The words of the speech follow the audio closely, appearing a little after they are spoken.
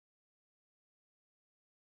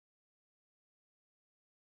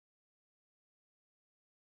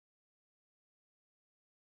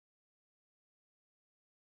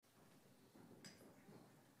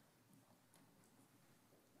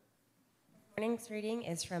Morning's reading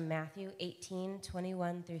is from Matthew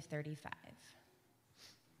 18:21 through 35.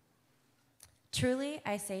 Truly,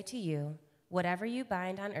 I say to you, whatever you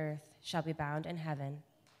bind on earth shall be bound in heaven,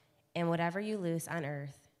 and whatever you loose on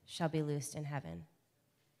earth shall be loosed in heaven.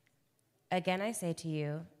 Again, I say to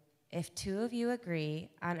you, if two of you agree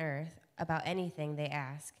on earth about anything they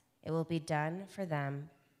ask, it will be done for them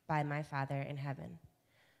by my Father in heaven.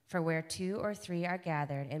 For where 2 or 3 are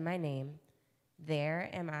gathered in my name, there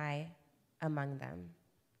am I among them.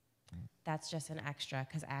 That's just an extra,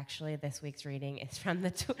 because actually this week's reading is from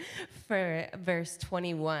for verse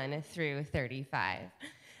 21 through 35.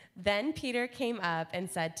 Then Peter came up and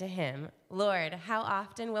said to him, Lord, how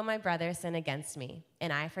often will my brother sin against me,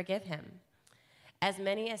 and I forgive him? As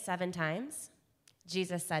many as 7 times?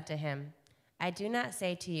 Jesus said to him, I do not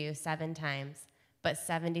say to you 7 times, but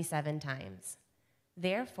 77 times.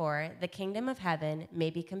 Therefore, the kingdom of heaven may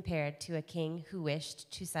be compared to a king who wished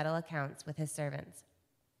to settle accounts with his servants.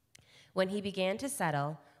 When he began to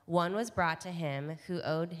settle, one was brought to him who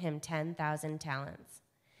owed him 10,000 talents.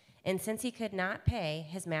 And since he could not pay,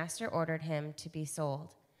 his master ordered him to be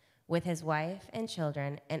sold, with his wife and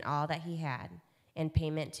children and all that he had, and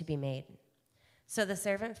payment to be made. So the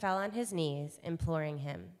servant fell on his knees, imploring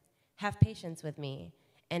him, Have patience with me,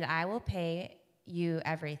 and I will pay you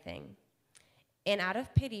everything. And out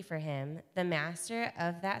of pity for him, the master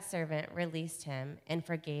of that servant released him and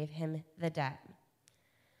forgave him the debt.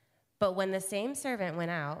 But when the same servant went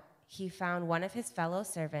out, he found one of his fellow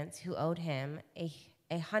servants who owed him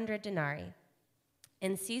 100 denarii.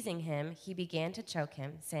 And seizing him, he began to choke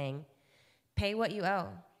him, saying, Pay what you owe.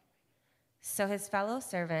 So his fellow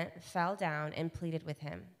servant fell down and pleaded with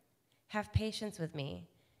him, Have patience with me,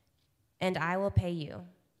 and I will pay you.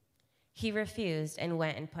 He refused and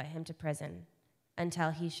went and put him to prison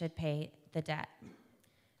until he should pay the debt.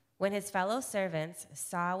 When his fellow servants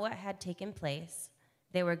saw what had taken place,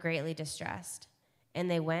 they were greatly distressed,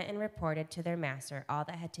 and they went and reported to their master all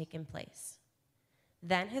that had taken place.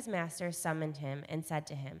 Then his master summoned him and said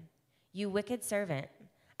to him, You wicked servant,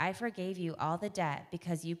 I forgave you all the debt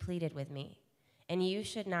because you pleaded with me, and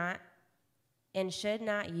should not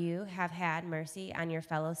you have had mercy on your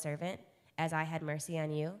fellow servant as I had mercy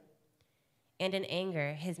on you? And in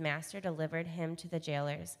anger, his master delivered him to the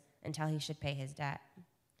jailers until he should pay his debt.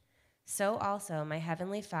 So also my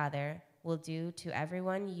heavenly Father will do to every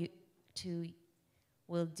one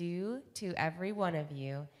of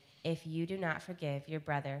you if you do not forgive your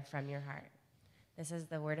brother from your heart. This is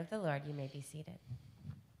the word of the Lord. You may be seated.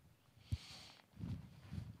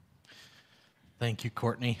 Thank you,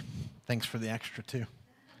 Courtney. Thanks for the extra, too.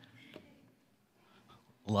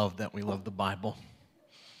 Love that we love the Bible.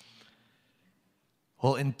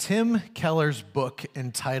 Well, in Tim Keller's book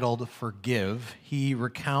entitled Forgive, he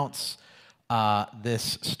recounts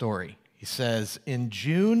this story. He says, in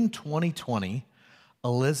June 2020,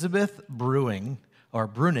 Elizabeth Brunig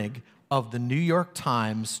of the New York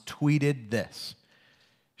Times tweeted this.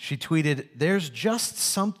 She tweeted, There's just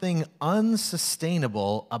something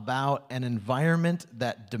unsustainable about an environment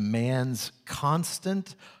that demands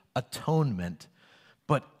constant atonement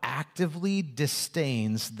but actively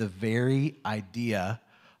disdains the very idea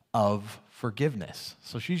of forgiveness.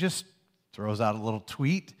 So she just throws out a little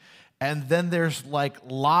tweet, and then there's like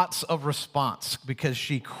lots of response because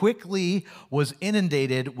she quickly was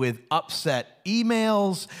inundated with upset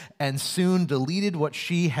emails and soon deleted what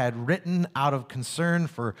she had written out of concern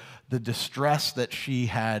for the distress that she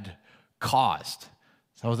had caused.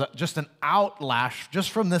 So it was just an outlash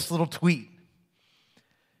just from this little tweet.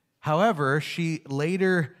 However, she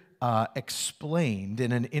later explained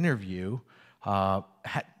in an interview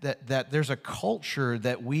that there's a culture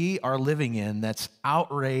that we are living in that's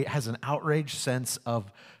has an outraged sense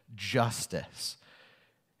of justice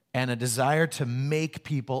and a desire to make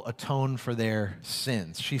people atone for their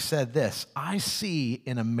sins. She said this, I see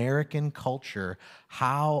in American culture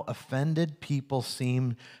how offended people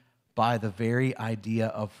seem by the very idea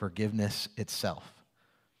of forgiveness itself.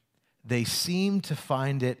 They seem to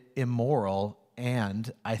find it immoral,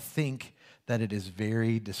 and I think that it is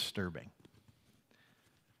very disturbing.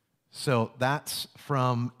 So that's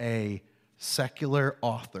from a secular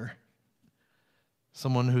author,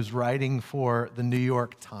 someone who's writing for the New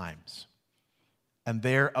York Times, and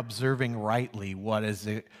they're observing rightly what is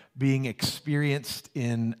being experienced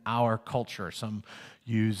in our culture. Some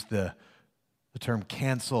use the term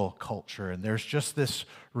cancel culture, and there's just this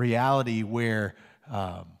reality where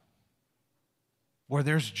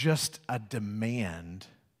there's just a demand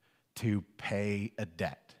to pay a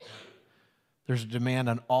debt. There's a demand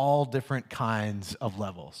on all different kinds of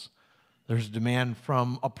levels. There's a demand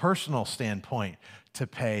from a personal standpoint to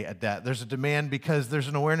pay a debt. There's a demand because there's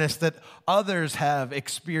an awareness that others have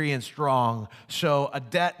experienced wrong, so a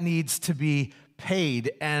debt needs to be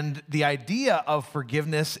paid. And the idea of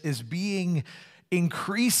forgiveness is being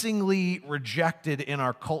increasingly rejected in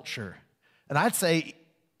our culture. And I'd say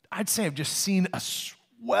I've just seen a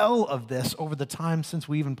swell of this over the time since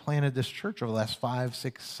we even planted this church over the last 5,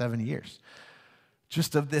 6, 7 years.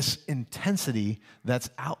 Just of this intensity that's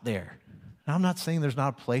out there. Now, I'm not saying there's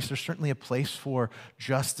not a place. There's certainly a place for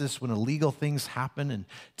justice when illegal things happen and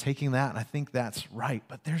taking that, and I think that's right.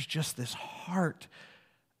 But there's just this heart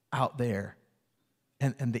out there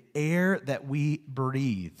and the air that we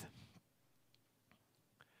breathe.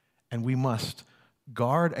 And we must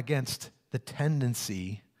guard against the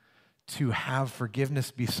tendency to have forgiveness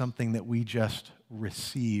be something that we just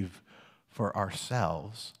receive for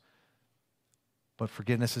ourselves. But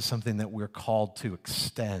forgiveness is something that we're called to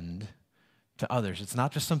extend to others. It's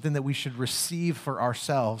not just something that we should receive for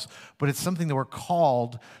ourselves, but it's something that we're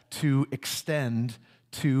called to extend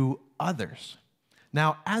to others.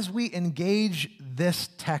 Now, as we engage this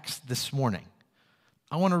text this morning,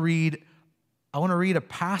 I want to read a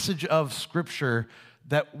passage of Scripture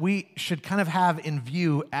that we should kind of have in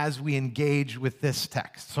view as we engage with this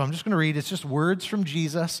text. So I'm just going to read, it's just words from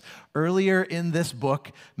Jesus. Earlier in this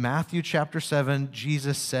book, Matthew chapter 7,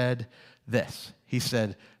 Jesus said this. He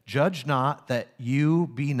said, "Judge not, that you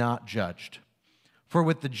be not judged. For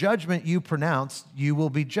with the judgment you pronounce, you will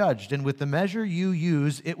be judged, and with the measure you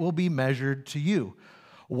use, it will be measured to you.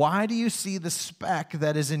 Why do you see the speck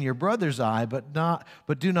that is in your brother's eye, but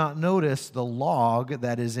do not notice the log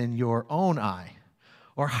that is in your own eye?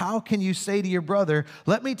 Or how can you say to your brother,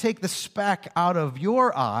 'Let me take the speck out of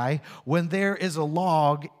your eye,' when there is a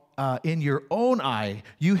log in your own eye?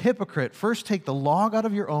 You hypocrite, first take the log out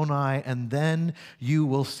of your own eye, and then you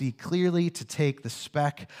will see clearly to take the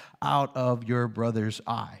speck out of your brother's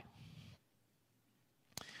eye."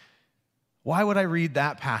 Why would I read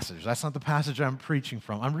that passage? That's not the passage I'm preaching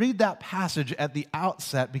from. I read that passage at the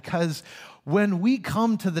outset because when we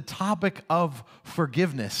come to the topic of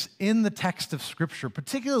forgiveness in the text of Scripture,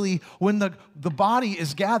 particularly when the body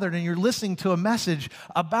is gathered and you're listening to a message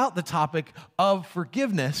about the topic of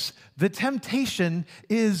forgiveness, the temptation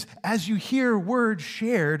is, as you hear words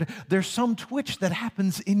shared, there's some twitch that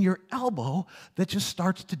happens in your elbow that just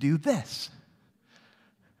starts to do this.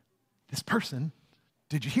 This person,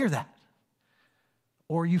 did you hear that?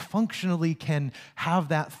 Or you functionally can have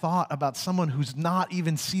that thought about someone who's not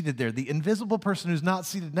even seated there, the invisible person who's not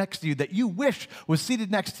seated next to you that you wish was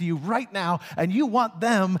seated next to you right now, and you want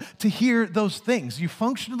them to hear those things. You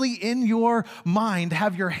functionally, in your mind,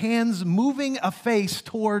 have your hands moving a face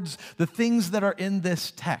towards the things that are in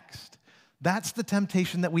this text. That's the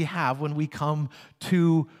temptation that we have when we come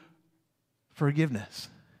to forgiveness.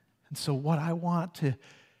 And so what I want to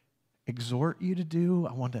exhort you to do,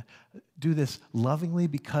 I want to do this lovingly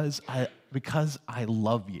because I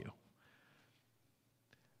love you.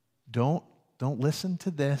 Don't listen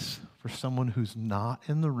to this for someone who's not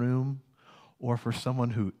in the room, or for someone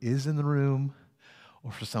who is in the room,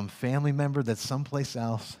 or for some family member that's someplace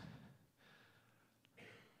else.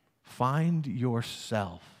 Find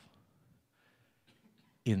yourself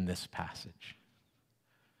in this passage.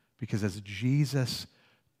 Because as Jesus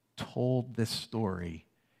told this story,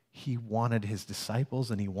 he wanted his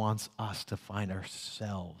disciples and he wants us to find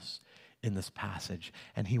ourselves in this passage.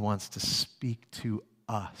 And he wants to speak to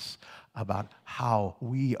us about how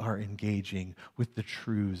we are engaging with the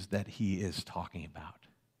truths that he is talking about.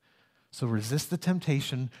 So resist the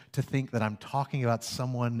temptation to think that I'm talking about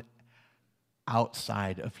someone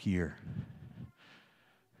outside of here.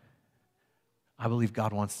 I believe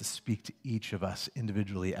God wants to speak to each of us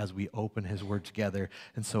individually as we open his word together.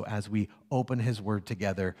 And so as we open his word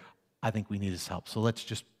together, I think we need his help. So let's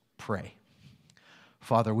just pray.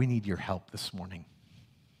 Father, we need your help this morning.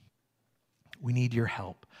 We need your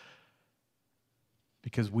help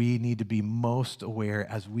because we need to be most aware,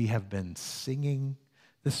 as we have been singing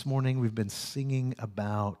this morning. We've been singing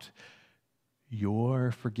about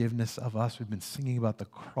your forgiveness of us. We've been singing about the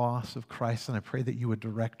cross of Christ, and I pray that you would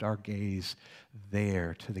direct our gaze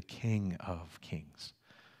there to the King of Kings.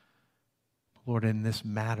 Lord, in this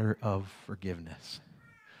matter of forgiveness,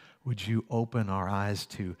 would you open our eyes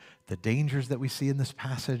to the dangers that we see in this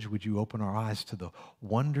passage? Would you open our eyes to the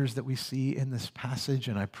wonders that we see in this passage?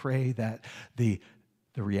 And I pray that the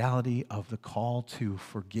reality of the call to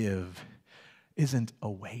forgive isn't a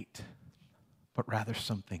weight, but rather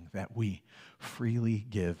something that we freely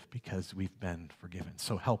give because we've been forgiven.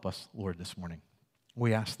 So help us, Lord, this morning.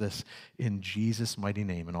 We ask this in Jesus' mighty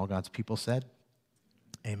name. And all God's people said,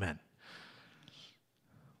 amen.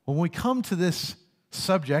 When we come to this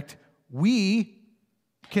subject, we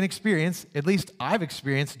can experience, at least I've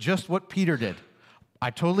experienced, just what Peter did. I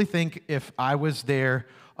totally think if I was there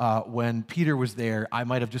when Peter was there, I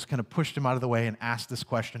might have just kind of pushed him out of the way and asked this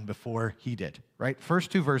question before he did, right?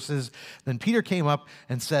 First two verses, then Peter came up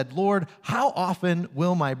and said, Lord, how often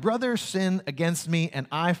will my brother sin against me and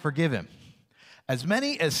I forgive him? As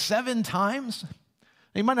many as 7 times?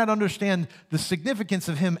 You might not understand the significance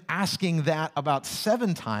of him asking that about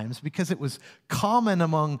 7 times because it was common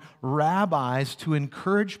among rabbis to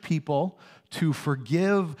encourage people to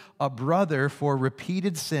forgive a brother for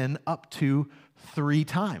repeated sin up to 3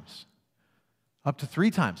 times. Up to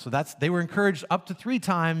 3 times. So they were encouraged up to 3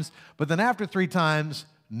 times, but then after 3 times,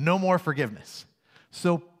 no more forgiveness.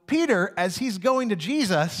 So Peter, as he's going to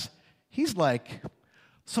Jesus, he's like,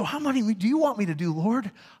 so how many do you want me to do,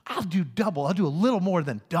 Lord? I'll do double. I'll do a little more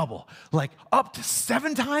than double. Like up to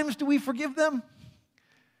 7 times do we forgive them?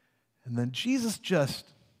 And then Jesus just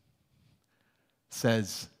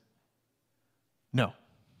says, no.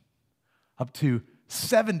 Up to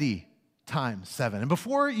 70 times 7. And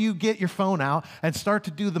before you get your phone out and start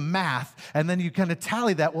to do the math, and then you kind of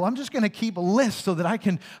tally that, well, I'm just going to keep a list so that I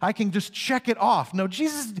can just check it off. No,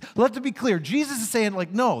 Jesus, let it be clear, Jesus is saying,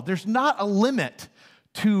 like, no, there's not a limit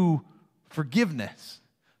to forgiveness.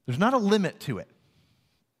 There's not a limit to it.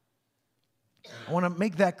 I want to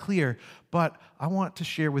make that clear, but I want to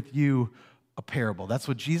share with you a parable. That's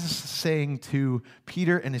what Jesus is saying to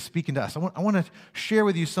Peter and is speaking to us. I want to share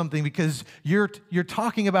with you something because you're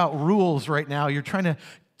talking about rules right now. You're trying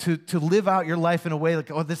to live out your life in a way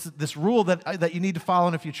like, oh, this rule that you need to follow,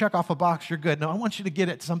 and if you check off a box, you're good. No, I want you to get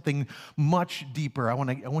at something much deeper. I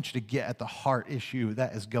want you to get at the heart issue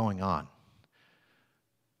that is going on.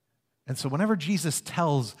 And so whenever Jesus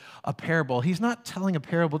tells a parable, he's not telling a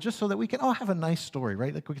parable just so that we can all have a nice story,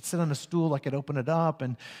 right? Like we could sit on a stool, I could open it up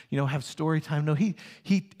and, have story time. No, he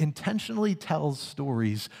intentionally tells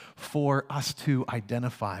stories for us to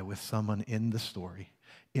identify with someone in the story,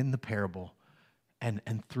 in the parable, and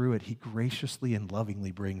through it, he graciously and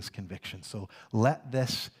lovingly brings conviction. So let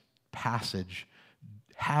this passage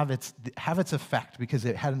have its effect, because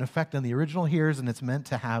it had an effect on the original hearers and it's meant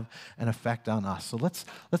to have an effect on us. So let's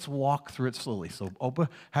walk through it slowly. So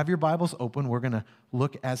have your Bibles open. We're going to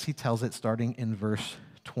look as he tells it, starting in verse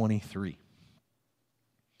 23. He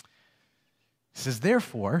says,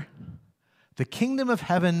 therefore, the kingdom of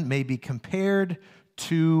heaven may be compared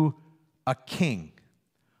to a king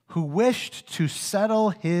who wished to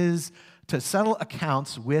settle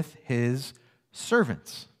accounts with his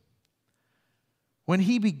servants. When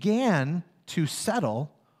he began to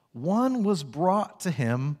settle, one was brought to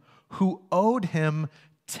him who owed him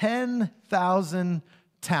 10,000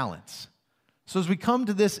 talents. So as we come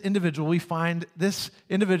to this individual, we find this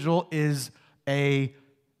individual is a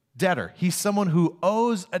debtor. He's someone who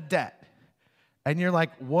owes a debt. And you're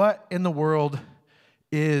like, what in the world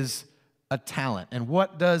is a talent? And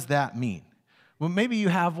what does that mean? Well, maybe you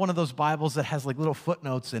have one of those Bibles that has like little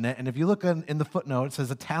footnotes in it, and if you look in the footnote, it says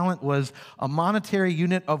a talent was a monetary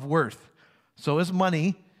unit of worth. So it's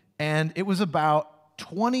money, and it was about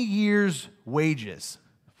 20 years' wages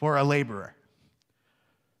for a laborer.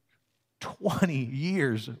 20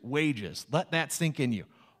 years' wages. Let that sink in you.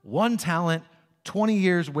 1 talent, 20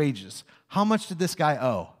 years' wages. How much did this guy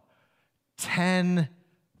owe?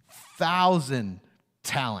 10,000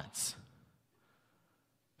 talents.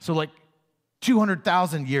 So like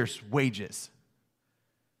 200,000 years wages.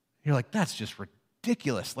 You're like, that's just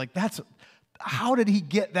ridiculous. Like how did he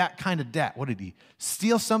get that kind of debt? What did he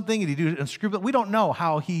steal something? Did he do it unscrupulous? We don't know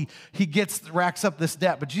how he racks up this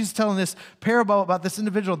debt, but Jesus is telling this parable about this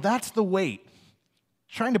individual. That's the weight.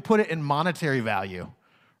 Trying to put it in monetary value,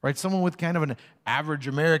 right? Someone with kind of an average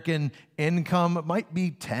American income, it might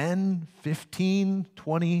be 10, 15,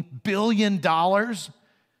 20 billion dollars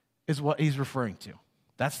is what he's referring to.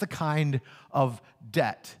 That's the kind of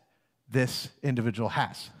debt this individual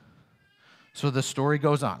has. So the story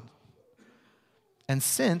goes on. And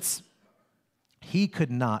since he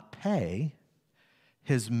could not pay,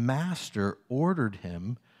 his master ordered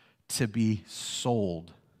him to be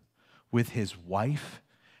sold with his wife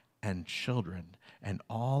and children and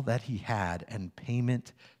all that he had, and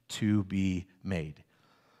payment to be made.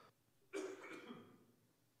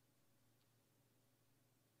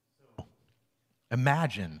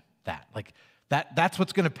 Imagine that. Like that's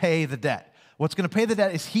what's going to pay the debt. What's going to pay the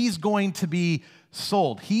debt is he's going to be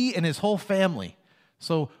sold. He and his whole family.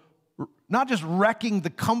 So not just wrecking the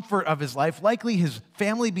comfort of his life, likely his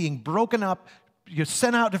family being broken up,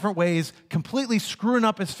 sent out different ways, completely screwing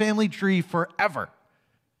up his family tree forever.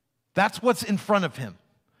 That's what's in front of him.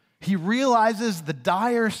 He realizes the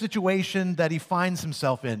dire situation that he finds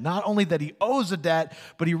himself in. Not only that he owes a debt,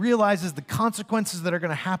 but he realizes the consequences that are going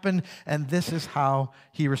to happen, and this is how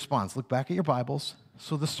he responds. Look back at your Bibles.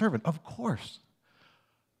 So the servant, of course,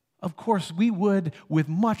 we would, with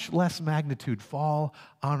much less magnitude, fall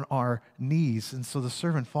on our knees. And so the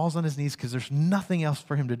servant falls on his knees because there's nothing else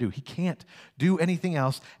for him to do. He can't do anything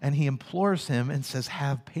else. And he implores him and says,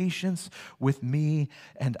 have patience with me,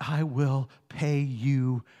 and I will pay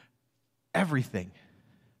you everything.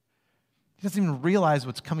 He doesn't even realize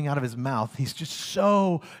what's coming out of his mouth. He's just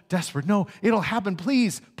so desperate. No, it'll happen.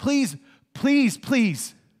 Please, please, please,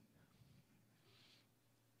 please.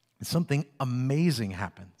 And something amazing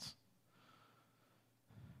happens.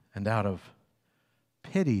 And out of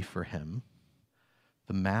pity for him,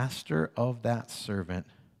 the master of that servant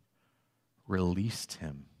released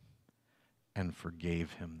him and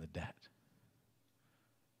forgave him the debt.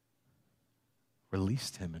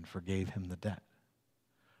 Released him and forgave him the debt.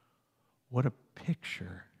 What a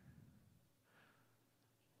picture.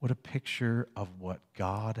 What a picture of what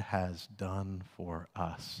God has done for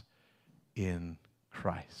us in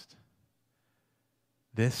Christ.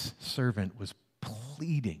 This servant was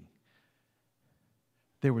pleading.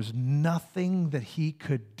 There was nothing that he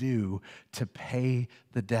could do to pay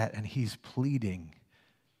the debt, and he's pleading.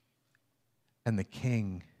 And the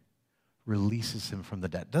king releases him from the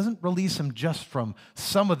debt. Doesn't release him just from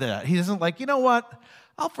some of the debt. He doesn't like, you know what?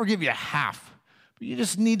 I'll forgive you half, but you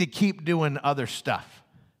just need to keep doing other stuff.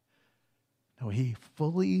 No, he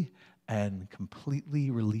fully and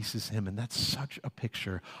completely releases him, and that's such a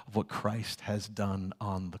picture of what Christ has done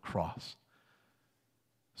on the cross.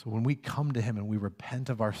 So when we come to him and we repent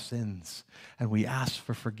of our sins and we ask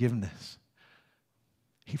for forgiveness,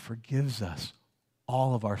 he forgives us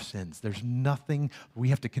all of our sins. There's nothing we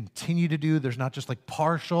have to continue to do. There's not just like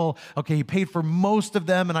partial, okay, he paid for most of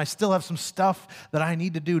them and I still have some stuff that I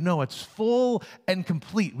need to do. No, it's full and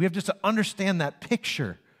complete. We have just to understand that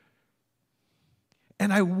picture.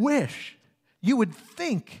 And I wish you would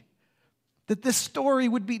think that this story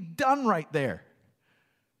would be done right there.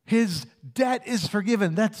 His debt is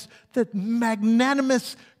forgiven. That's that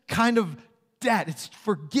magnanimous kind of debt. It's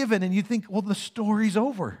forgiven, and you think, well, the story's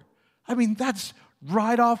over. I mean, that's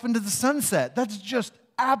right off into the sunset. That's just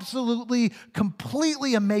absolutely,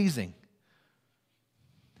 completely amazing.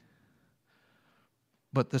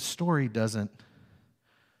 But the story doesn't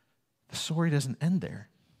end there.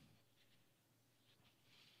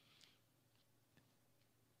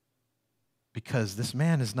 Because this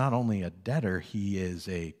man is not only a debtor, he is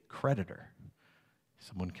a creditor.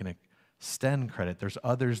 Someone can extend credit. There's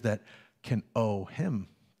others that can owe him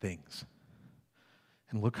things.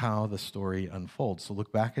 And look how the story unfolds. So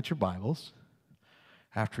look back at your Bibles.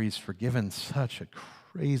 After he's forgiven such a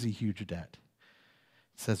crazy, huge debt,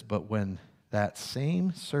 it says, but when that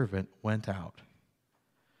same servant went out,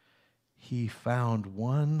 he found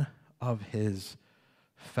one of his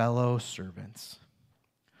fellow servants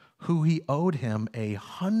who he owed him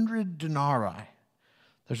 100 denarii.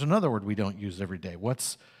 There's another word we don't use every day.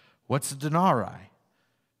 What's a denarii?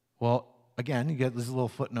 Well, again, you get these little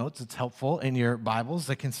footnotes. It's helpful in your Bibles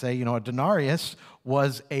that can say, a denarius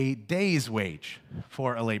was a day's wage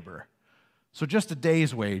for a laborer. So just a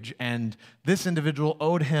day's wage, and this individual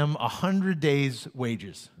owed him 100 days'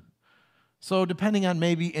 wages. So depending on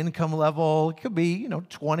maybe income level, it could be,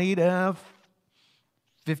 $20,000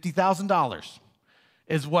 to $50,000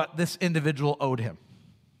 is what this individual owed him.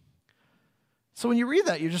 So when you read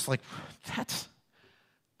that, you're just like, that's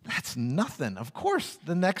nothing. Of course,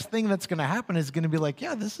 the next thing that's going to happen is going to be like,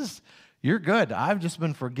 yeah, you're good. I've just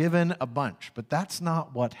been forgiven a bunch. But that's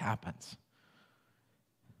not what happens.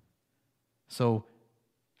 So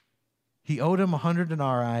he owed him 100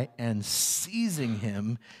 denarii, and seizing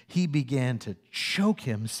him, he began to choke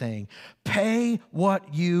him, saying, pay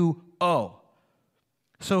what you owe.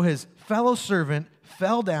 So his fellow servant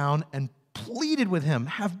fell down and pleaded with him,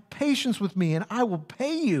 have patience with me and I will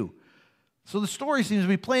pay you. So the story seems to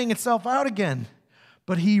be playing itself out again.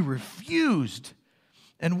 But he refused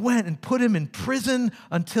and went and put him in prison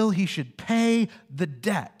until he should pay the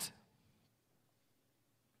debt.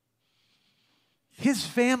 His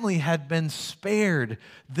family had been spared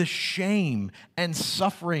the shame and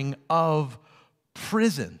suffering of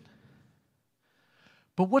prison.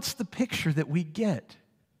 But what's the picture that we get?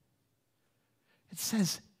 It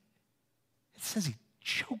says he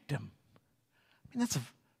choked him. I mean, that's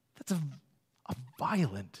a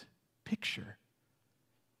violent picture.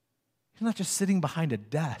 He's not just sitting behind a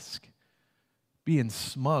desk, being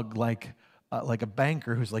smug like a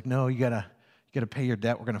banker who's like, no, you gotta pay your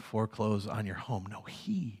debt. We're gonna foreclose on your home. No,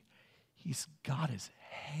 he's got his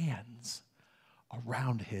hands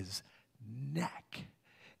around his neck.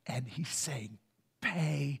 And he's saying,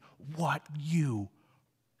 pay what you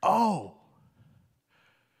owe.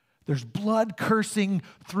 There's blood coursing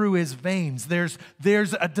through his veins. There's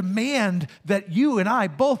a demand that you and I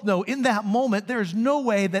both know in that moment, there's no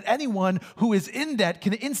way that anyone who is in debt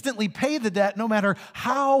can instantly pay the debt, no matter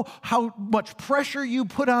how much pressure you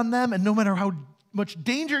put on them and no matter how much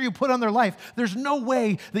danger you put on their life. There's no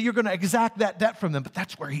way that you're going to exact that debt from them, but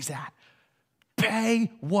that's where he's at.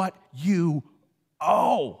 Pay what you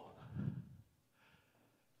owe.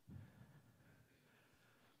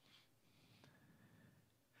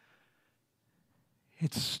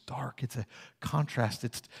 It's stark, it's a contrast,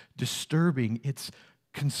 it's disturbing, it's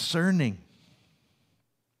concerning.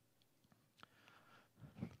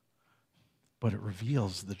 But it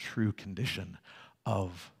reveals the true condition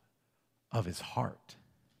of his heart.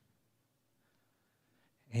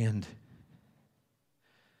 And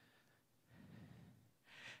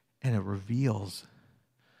it reveals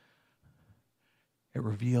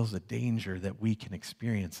a danger that we can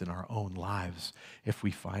experience in our own lives if we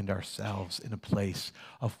find ourselves in a place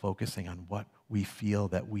of focusing on what we feel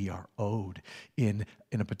that we are owed in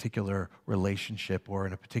a particular relationship or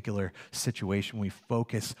in a particular situation. We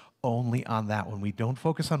focus only on that. When we don't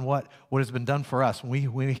focus on what has been done for us,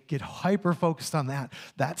 when we get hyper-focused on that,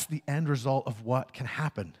 that's the end result of what can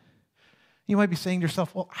happen. You might be saying to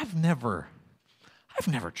yourself, well, I've never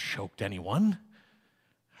choked anyone.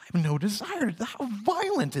 I have no desire. How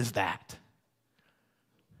violent is that?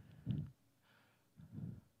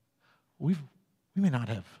 We may not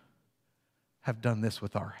have done this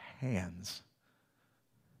with our hands.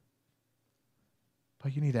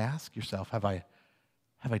 But you need to ask yourself, have I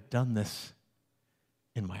done this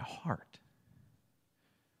in my heart?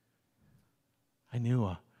 I knew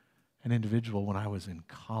an individual when I was in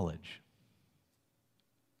college.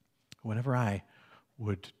 Whenever I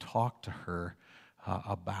would talk to her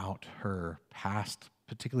about her past,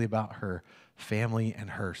 particularly about her family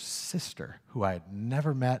and her sister, who I had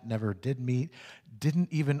never met, never did meet, didn't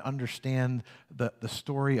even understand the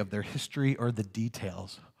story of their history or the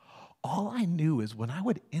details. All I knew is when I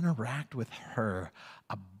would interact with her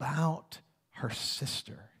about her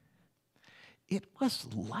sister, it was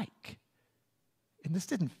like, and this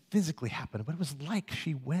didn't physically happen, but it was like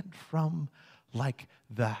she went from like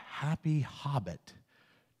the happy hobbit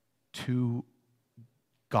to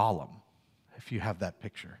Gollum, if you have that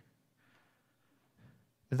picture.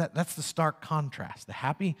 That's the stark contrast. The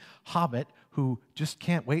happy hobbit who just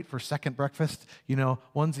can't wait for second breakfast,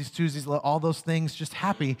 onesies, twosies, all those things, just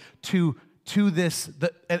happy to this,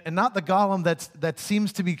 and not the Gollum that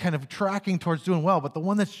seems to be kind of tracking towards doing well, but the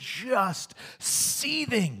one that's just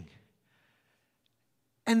seething.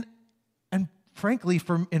 And frankly,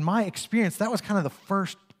 in my experience, that was kind of the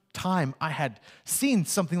first time I had seen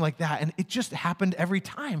something like that, and it just happened every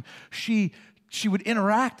time she would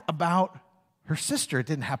interact about her sister. It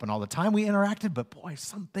didn't happen all the time we interacted, but boy,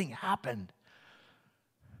 something happened.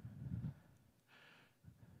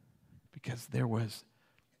 Because there was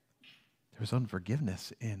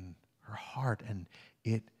unforgiveness in her heart, and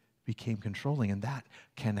it became controlling, and that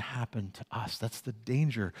can happen to us. That's the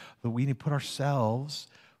danger, that we need to put ourselves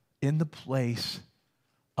in the place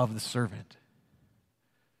of the servant.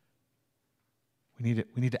 We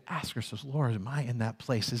need to ask ourselves, Lord, am I in that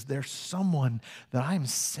place? Is there someone that I'm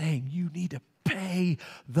saying you need to pay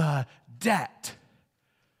the debt?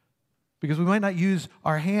 Because we might not use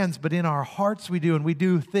our hands, but in our hearts we do, and we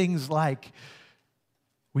do things like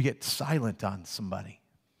we get silent on somebody.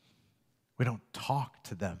 We don't talk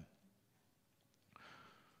to them.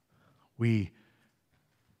 We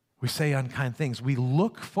say unkind things. We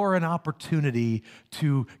look for an opportunity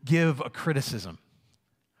to give a criticism.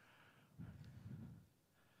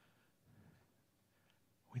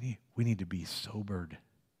 We need to be sobered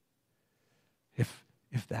if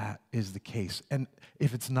that is the case. And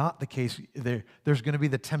if it's not the case, there's going to be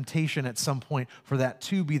the temptation at some point for that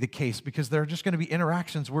to be the case, because there are just going to be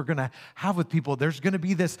interactions we're going to have with people. There's going to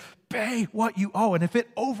be this, pay what you owe. And if it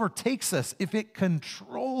overtakes us, if it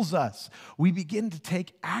controls us, we begin to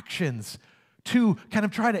take actions to kind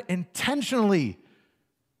of try to intentionally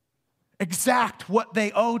exact what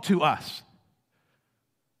they owe to us.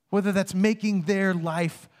 Whether that's making their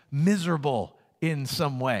life miserable in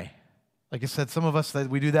some way. Like I said, some of us,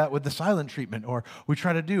 we do that with the silent treatment, or we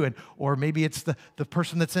try to do it, or maybe it's the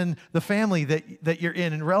person that's in the family that you're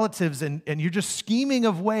in, and relatives, and you're just scheming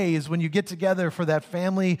of ways when you get together for that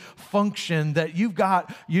family function that you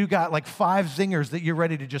got like 5 zingers that you're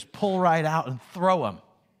ready to just pull right out and throw them.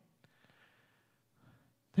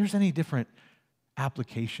 There's any different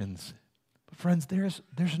applications, But friends, there's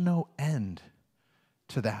no end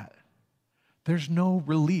to that. There's no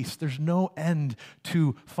release. There's no end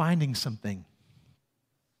to finding something.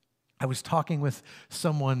 I was talking with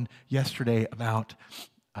someone yesterday about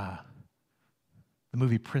the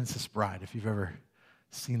movie Princess Bride, if you've ever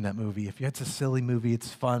seen that movie. It's a silly movie, it's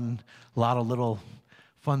fun, a lot of little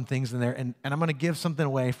fun things in there. And I'm going to give something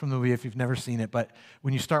away from the movie if you've never seen it, but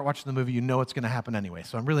when you start watching the movie, you know it's going to happen anyway.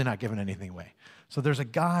 So I'm really not giving anything away. So there's a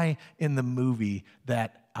guy in the movie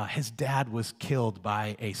that his dad was killed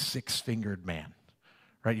by a six-fingered man,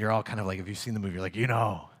 right? You're all kind of like, if you've seen the movie, you're like,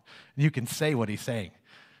 you can say what he's saying.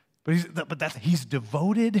 But he's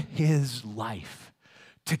devoted his life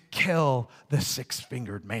to kill the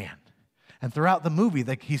six-fingered man. And throughout the movie,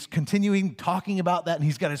 he's continuing talking about that, and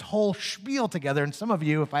he's got his whole spiel together. And some of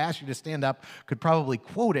you, if I asked you to stand up, could probably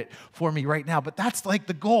quote it for me right now. But that's like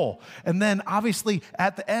the goal. And then, obviously,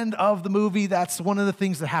 at the end of the movie, that's one of the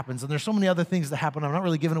things that happens. And there's so many other things that happen. I'm not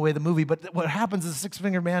really giving away the movie, but what happens is the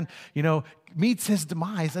six-fingered man, meets his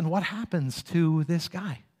demise. And what happens to this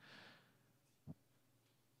guy?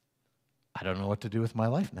 I don't know what to do with my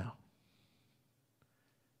life now.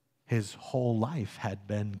 His whole life had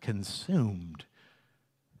been consumed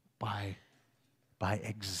by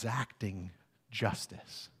exacting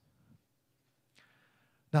justice.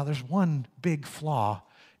 Now, there's one big flaw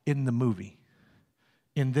in the movie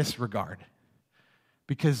in this regard,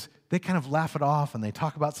 because they kind of laugh it off and they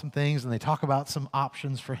talk about some things and they talk about some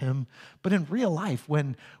options for him. But in real life,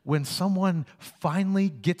 when someone finally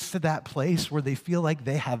gets to that place where they feel like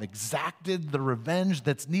they have exacted the revenge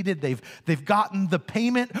that's needed, they've gotten the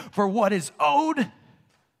payment for what is owed,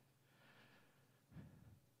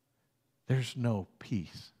 there's no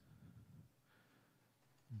peace.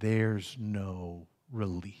 There's no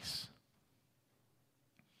release.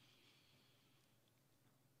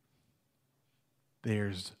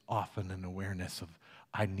 There's often an awareness of,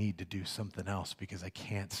 I need to do something else because I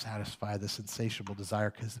can't satisfy this insatiable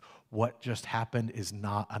desire because what just happened is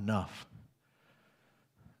not enough.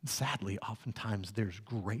 And sadly, oftentimes there's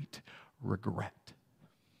great regret.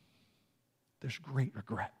 There's great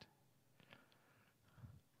regret.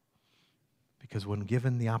 Because when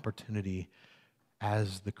given the opportunity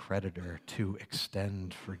as the creditor to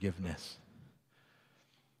extend forgiveness,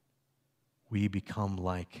 we become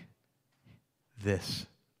like this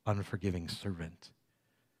unforgiving servant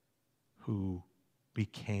who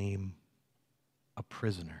became a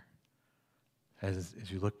prisoner. As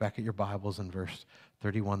you look back at your Bibles in verse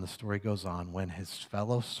 31, the story goes on. When his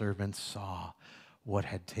fellow servants saw what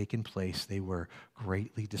had taken place, they were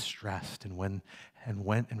greatly distressed and went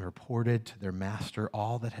and reported to their master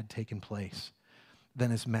all that had taken place. Then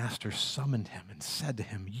his master summoned him and said to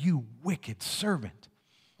him, "You wicked servant,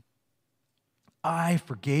 I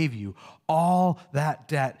forgave you all that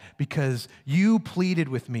debt because you pleaded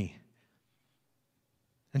with me.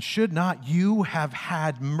 And should not you have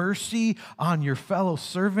had mercy on your fellow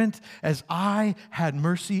servant as I had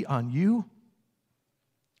mercy on you?"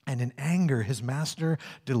 And in anger, his master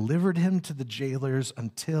delivered him to the jailers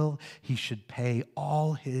until he should pay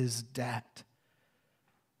all his debt.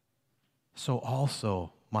 So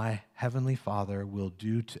also my heavenly Father will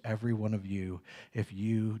do to every one of you if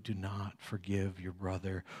you do not forgive your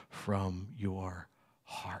brother from your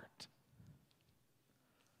heart.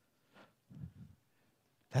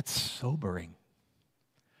 That's sobering.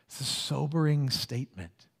 It's a sobering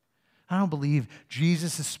statement. I don't believe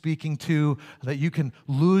Jesus is speaking to that you can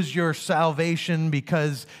lose your salvation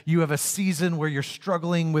because you have a season where you're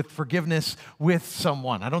struggling with forgiveness with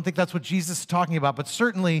someone. I don't think that's what Jesus is talking about, but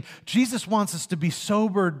certainly Jesus wants us to be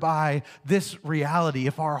sobered by this reality.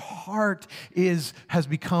 If our heart has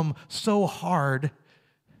become so hard,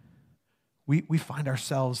 we find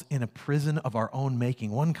ourselves in a prison of our own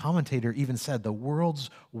making. One commentator even said the world's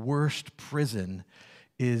worst prison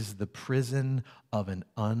is the prison of an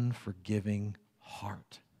unforgiving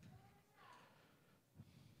heart.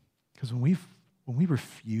 Because when we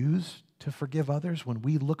refuse to forgive others, when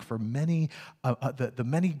we look for the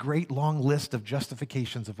many great long list of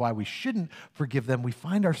justifications of why we shouldn't forgive them, we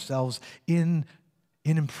find ourselves in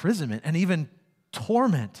imprisonment and even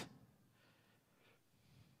torment.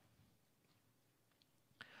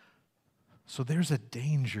 So there's a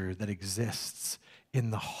danger that exists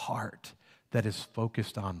in the heart that is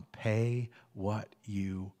focused on pay what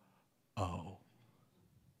you owe.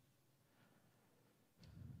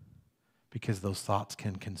 Because those thoughts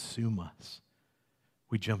can consume us.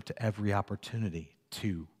 We jump to every opportunity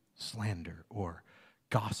to slander or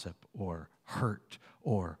gossip or hurt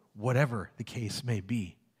or whatever the case may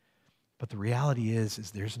be. But the reality is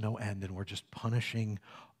there's no end, and we're just punishing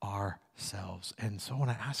ourselves. And so I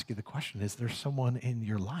want to ask you the question, is there someone in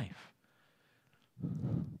your life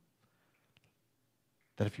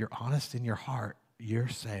that if you're honest in your heart, you're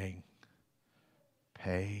saying,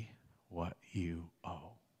 pay what you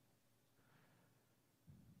owe?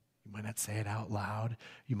 You might not say it out loud.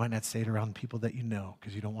 You might not say it around people that you know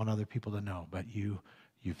because you don't want other people to know, but you've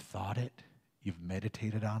thought it, you've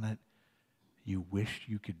meditated on it, you wish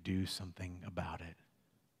you could do something about it.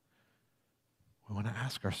 We want to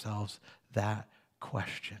ask ourselves that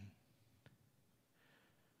question.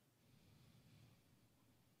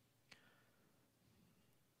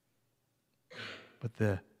 But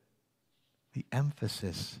the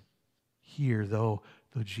emphasis here, though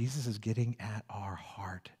Jesus is getting at our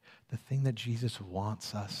heart, the thing that Jesus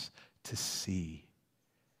wants us to see,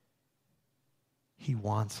 he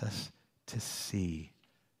wants us to see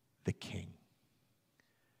the King.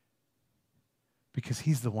 Because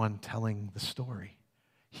he's the one telling the story.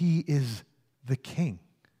 He is the King.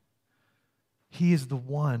 He is the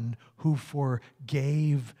one who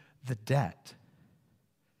forgave the debt.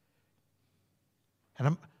 And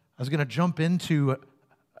I was going to jump into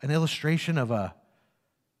an illustration of a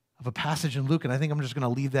passage in Luke, and I think I'm just going to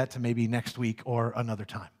leave that to maybe next week or another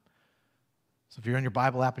time. So if you're on your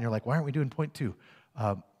Bible app and you're like, why aren't we doing point 2?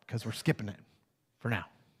 Because we're skipping it for now.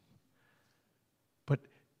 But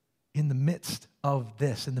in the midst of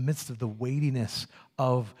this, in the midst of the weightiness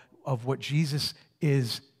of what Jesus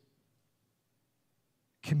is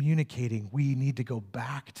communicating, we need to go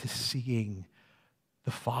back to seeing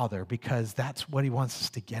the Father, because that's what he wants us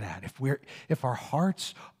to get at. If our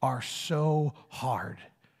hearts are so hard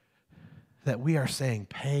that we are saying,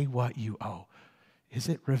 pay what you owe, is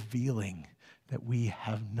it revealing that we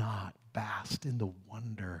have not basked in the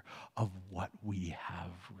wonder of what we have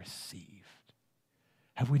received?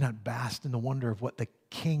 Have we not basked in the wonder of what the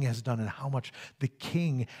King has done and how much the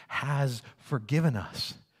King has forgiven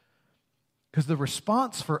us? Because the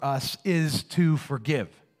response for us is to forgive.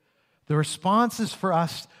 The response is for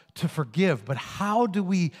us to forgive, but how do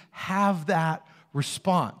we have that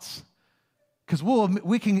response? Because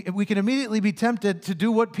we can immediately be tempted to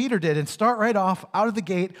do what Peter did and start right off out of the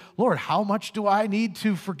gate, Lord, how much do I need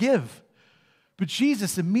to forgive? But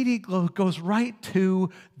Jesus immediately goes right to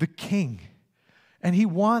the King, and he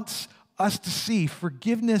wants us to see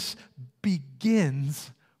forgiveness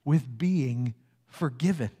begins with being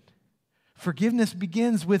forgiven. Forgiveness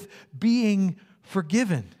begins with being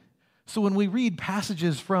forgiven. So when we read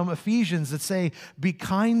passages from Ephesians that say, be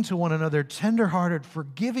kind to one another, tenderhearted,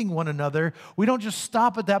 forgiving one another, we don't just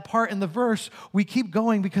stop at that part in the verse. We keep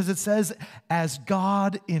going because it says, as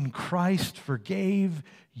God in Christ forgave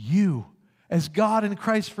you. As God in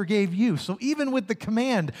Christ forgave you. So even with the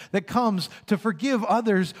command that comes to forgive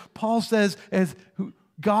others, Paul says, as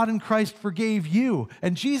God in Christ forgave you.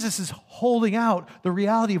 And Jesus is holding out the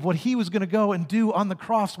reality of what he was going to go and do on the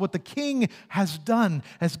cross, what the King has done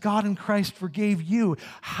as God in Christ forgave you.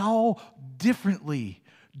 How differently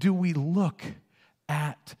do we look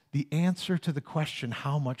at the answer to the question,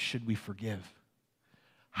 how much should we forgive?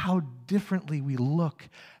 How differently we look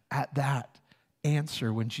at that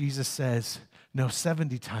answer when Jesus says, no,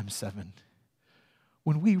 70 times 7.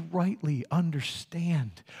 When we rightly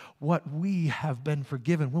understand what we have been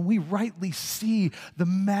forgiven, when we rightly see the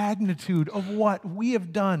magnitude of what we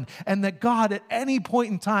have done, and that God at any point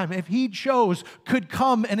in time, if he chose, could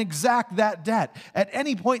come and exact that debt. At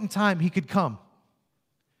any point in time, he could come.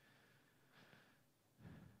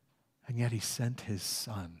 And yet he sent his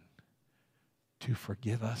Son to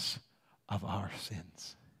forgive us of our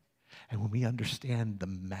sins. And when we understand the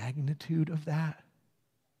magnitude of that,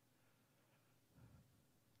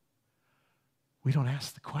 we don't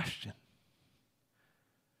ask the question.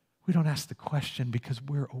 We don't ask the question because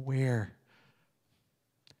we're aware,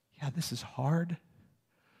 yeah, this is hard,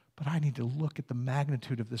 but I need to look at the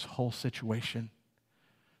magnitude of this whole situation.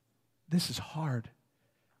 This is hard,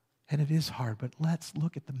 and it is hard, but let's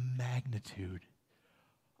look at the magnitude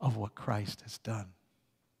of what Christ has done.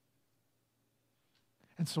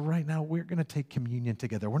 And so right now, we're going to take communion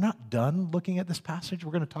together. We're not done looking at this passage.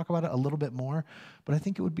 We're going to talk about it a little bit more. But I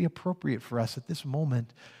think it would be appropriate for us at this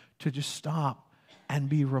moment to just stop and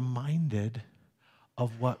be reminded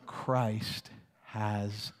of what Christ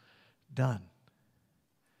has done.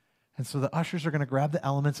 And so the ushers are going to grab the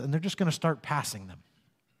elements, and they're just going to start passing them.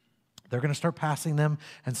 They're going to start passing them,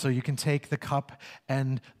 and so you can take the cup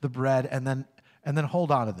and the bread and then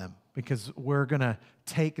hold on to them, because we're going to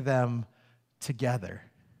take them together.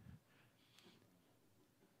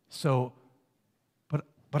 So, but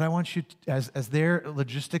But I want you, as they're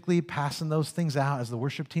logistically passing those things out, as the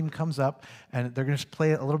worship team comes up and they're going to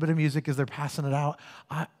play a little bit of music as they're passing it out,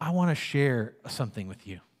 I want to share something with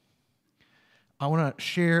you. I want to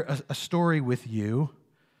share a story with you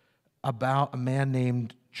about a man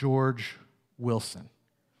named George Wilson.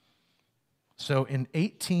 So in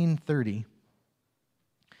 1830,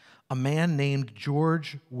 a man named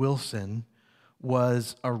George Wilson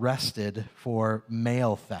was arrested for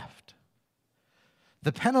mail theft,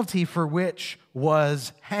 the penalty for which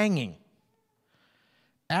was hanging.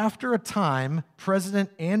 After a time, President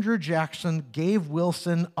Andrew Jackson gave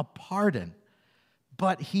Wilson a pardon,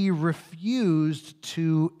 but he refused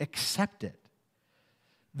to accept it.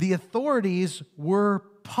 The authorities were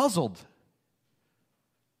puzzled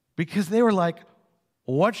because they were like,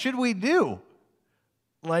 what should we do?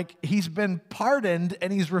 Like, he's been pardoned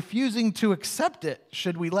and he's refusing to accept it.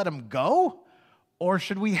 Should we let him go or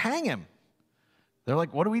should we hang him? They're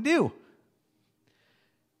like, what do we do?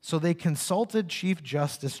 So they consulted Chief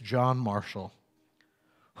Justice John Marshall,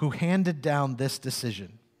 who handed down this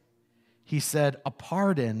decision. He said, a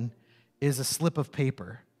pardon is a slip of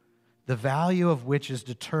paper, the value of which is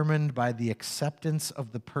determined by the acceptance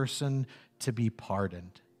of the person to be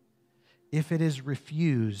pardoned. If it is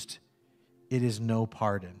refused, it is no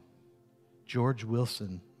pardon. George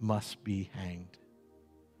Wilson must be hanged.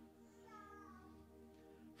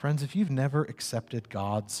 Friends, if you've never accepted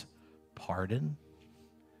God's pardon,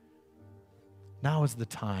 now is the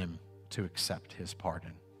time to accept his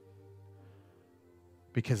pardon,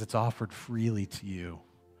 because it's offered freely to you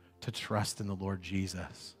to trust in the Lord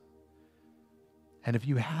Jesus. And if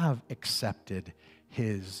you have accepted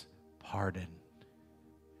his pardon,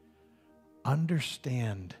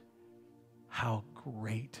 understand how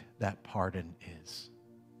great that pardon is.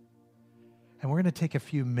 And we're going to take a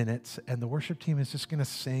few minutes, and the worship team is just going to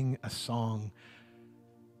sing a song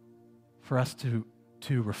for us to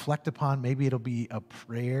reflect upon. Maybe it'll be a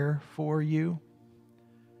prayer for you.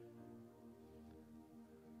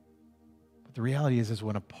 But the reality is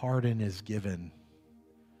when a pardon is given,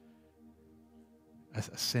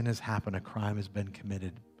 a sin has happened, a crime has been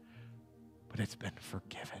committed, but it's been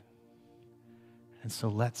forgiven. And so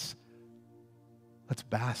let's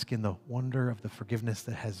bask in the wonder of the forgiveness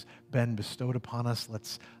that has been bestowed upon us.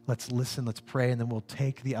 Let's listen, let's pray, and then we'll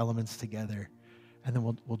take the elements together, and then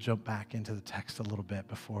we'll jump back into the text a little bit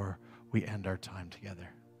before we end our time together.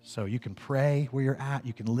 So you can pray where you're at,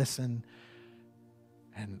 you can listen,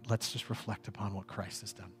 and let's just reflect upon what Christ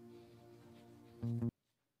has done.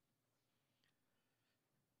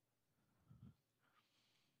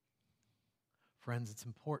 Friends, it's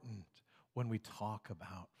important when we talk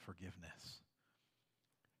about forgiveness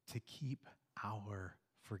to keep our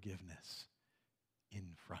forgiveness in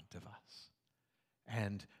front of us.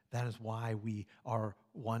 And that is why we are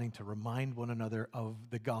wanting to remind one another of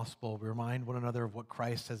the gospel, remind one another of what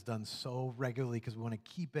Christ has done so regularly, because we want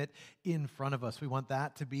to keep it in front of us. We want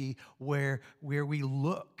that to be where we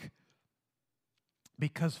look.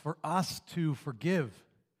 Because for us to forgive,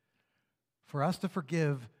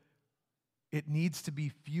 it needs to be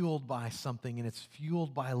fueled by something, and it's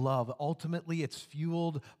fueled by love. Ultimately, it's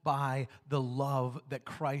fueled by the love that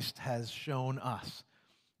Christ has shown us.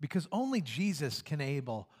 Because only Jesus can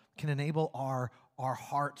enable our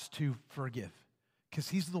hearts to forgive, because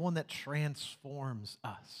he's the one that transforms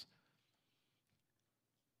us.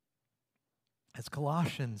 As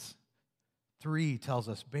Colossians 3 tells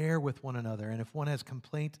us, bear with one another, and if one has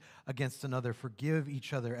complaint against another, forgive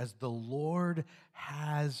each other. As the Lord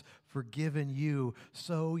has forgiven you,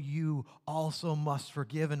 so you also must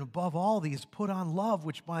forgive. And above all these, put on love,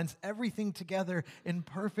 which binds everything together in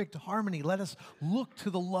perfect harmony. Let us look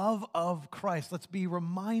to the love of Christ. Let's be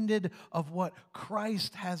reminded of what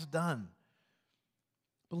Christ has done.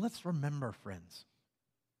 But let's remember, friends,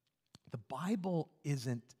 the Bible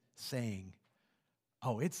isn't saying,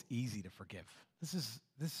 oh, it's easy to forgive.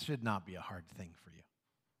 This should not be a hard thing for you.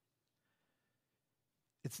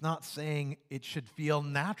 It's not saying it should feel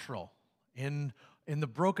natural. In the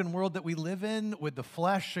broken world that we live in, with the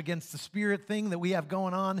flesh against the spirit thing that we have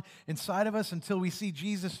going on inside of us until we see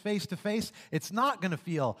Jesus face to face, it's not going to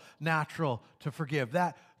feel natural to forgive.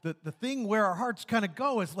 That the thing where our hearts kind of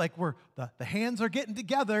go is like the hands are getting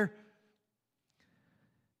together.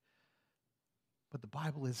 But the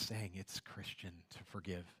Bible is saying it's Christian to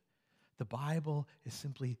forgive. The Bible is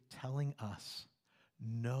simply telling us,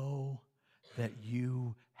 know that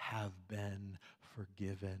you have been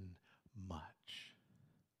forgiven much.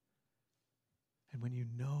 And when you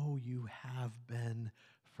know you have been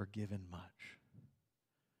forgiven much,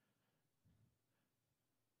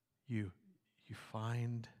 you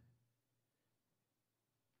find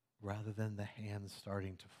rather than the hands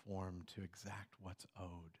starting to form to exact what's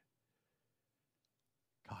owed,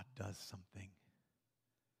 God does something,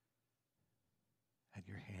 and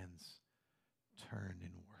your hands turn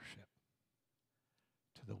in worship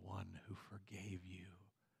to the one who forgave you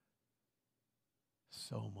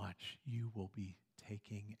so much you will be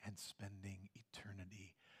taking and spending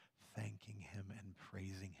eternity thanking him and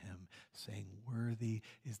praising him, saying, worthy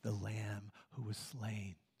is the Lamb who was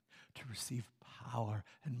slain to receive power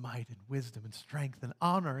and might and wisdom and strength and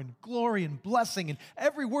honor and glory and blessing and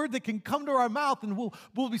every word that can come to our mouth, and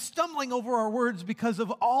we'll be stumbling over our words because of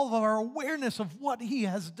all of our awareness of what he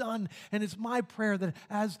has done. And it's my prayer that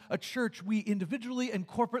as a church, we individually and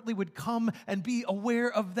corporately would come and be aware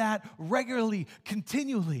of that regularly,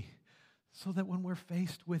 continually, so that when we're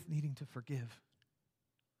faced with needing to forgive,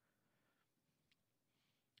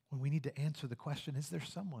 when we need to answer the question, is there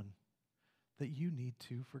someone that you need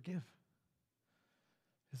to forgive?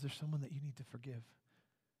 Is there someone that you need to forgive?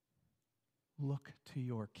 Look to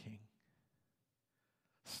your King.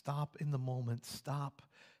 Stop in the moment. Stop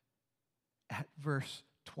at verse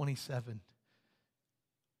 27,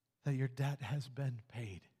 that your debt has been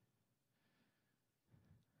paid.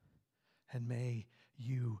 And may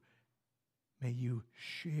you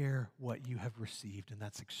share what you have received, and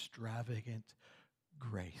that's extravagant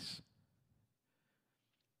grace.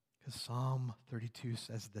 Because Psalm 32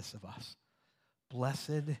 says this of us: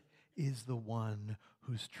 blessed is the one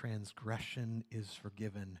whose transgression is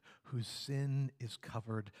forgiven, whose sin is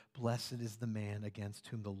covered. Blessed is the man against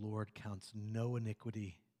whom the Lord counts no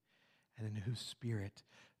iniquity, and in whose spirit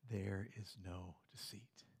there is no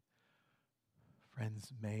deceit.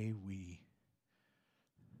 Friends, may we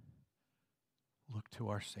look to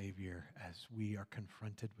our Savior as we are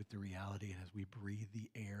confronted with the reality and as we breathe the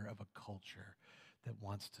air of a culture that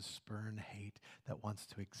wants to spurn hate, that wants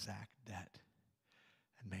to exact debt.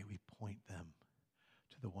 And may we point them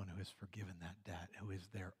to the one who has forgiven that debt, who is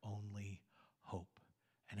their only hope,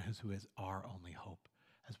 and who is our only hope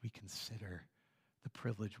as we consider the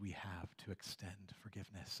privilege we have to extend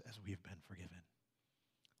forgiveness as we've been forgiven.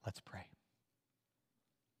 Let's pray.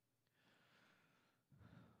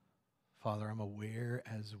 Father, I'm aware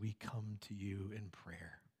as we come to you in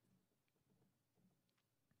prayer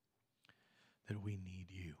that we need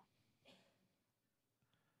you.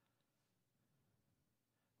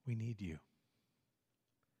 We need you.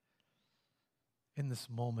 In this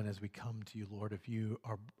moment as we come to you, Lord, if you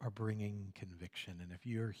are bringing conviction, and if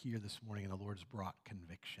you're here this morning and the Lord's brought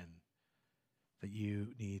conviction that you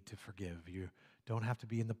need to forgive, you don't have to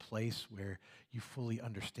be in the place where you fully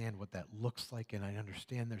understand what that looks like, and I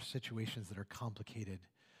understand there's situations that are complicated,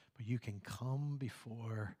 but you can come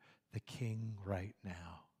before the King right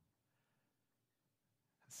now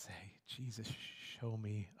and say, Jesus, show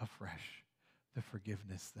me afresh the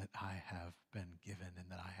forgiveness that I have been given and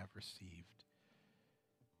that I have received,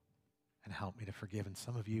 and help me to forgive. And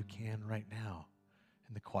some of you can right now,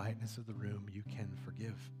 in the quietness of the room, you can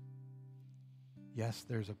forgive. Yes,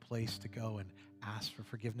 there's a place to go and ask for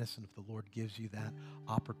forgiveness, and if the Lord gives you that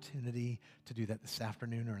opportunity to do that this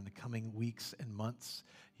afternoon or in the coming weeks and months,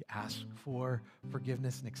 you ask for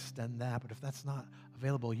forgiveness and extend that. But if that's not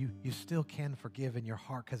available, you still can forgive in your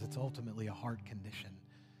heart, because it's ultimately a heart condition.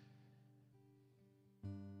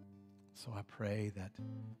 So I pray that,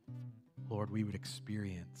 Lord, we would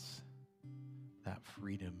experience that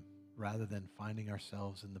freedom rather than finding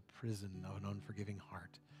ourselves in the prison of an unforgiving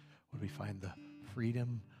heart. Would we find the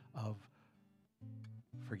freedom of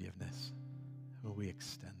forgiveness? And will we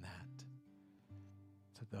extend that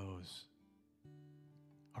to those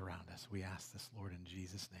around us? We ask this, Lord, in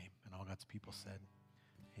Jesus' name. And all God's people said,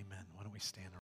 amen. Why don't we stand